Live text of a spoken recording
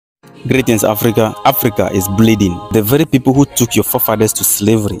Greetings, Africa. Africa is bleeding. The very people who took your forefathers to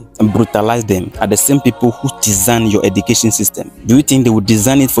slavery and brutalized them are the same people who design your education system. Do you think they would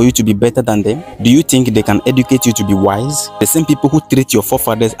design it for you to be better than them? Do you think they can educate you to be wise? The same people who treat your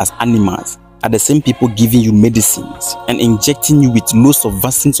forefathers as animals are the same people giving you medicines and injecting you with loads of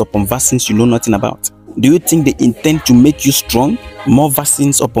vaccines upon vaccines you know nothing about. Do you think they intend to make you strong? More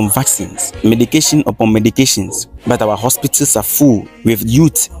vaccines upon vaccines, medication upon medications. But our hospitals are full with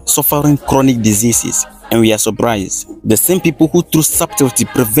youth suffering chronic diseases, and we are surprised. The same people who through subtlety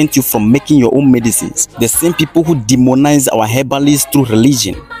prevent you from making your own medicines. The same people who demonize our herbalists through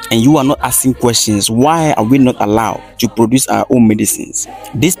religion. And you are not asking questions, why are we not allowed to produce our own medicines?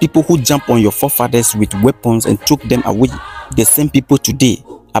 These people who jump on your forefathers with weapons and took them away. The same people today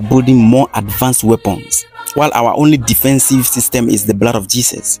are building more advanced weapons, while our only defensive system is the blood of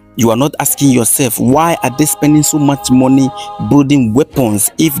Jesus. You are not asking yourself, why are they spending so much money building weapons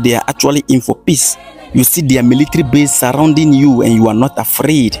if they are actually in for peace? You see their military base surrounding you and you are not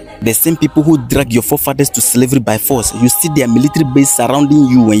afraid. The same people who drag your forefathers to slavery by force, you see their military base surrounding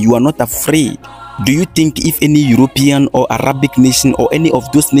you and you are not afraid. Do you think if any European or Arabic nation or any of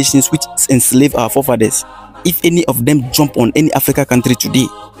those nations which enslave our forefathers, if any of them jump on any African country today,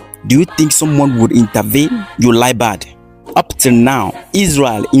 do you think someone would intervene? You lie bad. Up till now,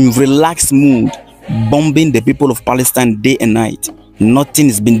 Israel in relaxed mood, bombing the people of Palestine day and night. Nothing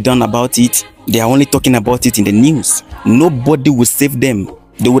has been done about it. They are only talking about it in the news. Nobody will save them.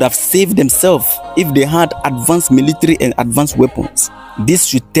 They would have saved themselves if they had advanced military and advanced weapons. This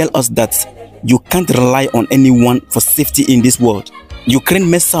should tell us that you can't rely on anyone for safety in this world. Ukraine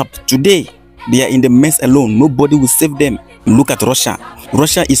mess up today. They are in the mess alone. Nobody will save them. Look at Russia.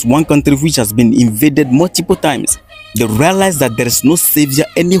 Russia is one country which has been invaded multiple times. They realize that there is no savior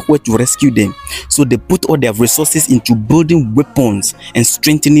anywhere to rescue them. So they put all their resources into building weapons and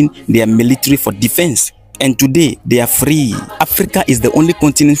strengthening their military for defense. And today, they are free. Africa is the only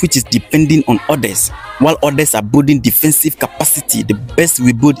continent which is depending on others. While others are building defensive capacity, the best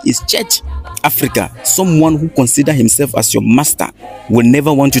we build is church. Africa, someone who considers himself as your master will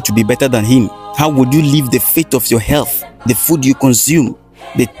never want you to be better than him. How would you live the fate of your health, the food you consume,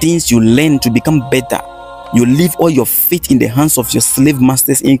 the things you learn to become better? You leave all your fate in the hands of your slave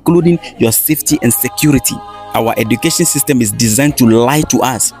masters, including your safety and security. Our education system is designed to lie to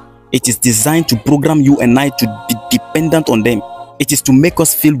us. It is designed to program you and I to be dependent on them. It is to make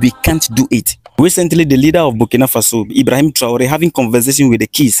us feel we can't do it. Recently, the leader of Burkina Faso, Ibrahim Traoré, having conversation with the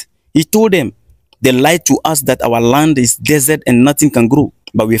kids, he told them, they lied to us that our land is desert and nothing can grow.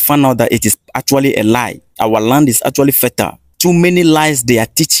 But we found out that it is actually a lie. Our land is actually fertile. Too many lies they are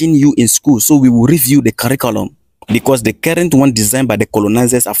teaching you in school, so we will review the curriculum. Because the current one designed by the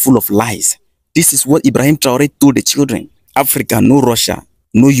colonizers are full of lies. This is what Ibrahim Traoré told the children. Africa, no Russia,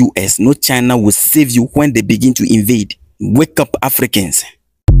 no US, no China will save you when they begin to invade. Wake up, Africans.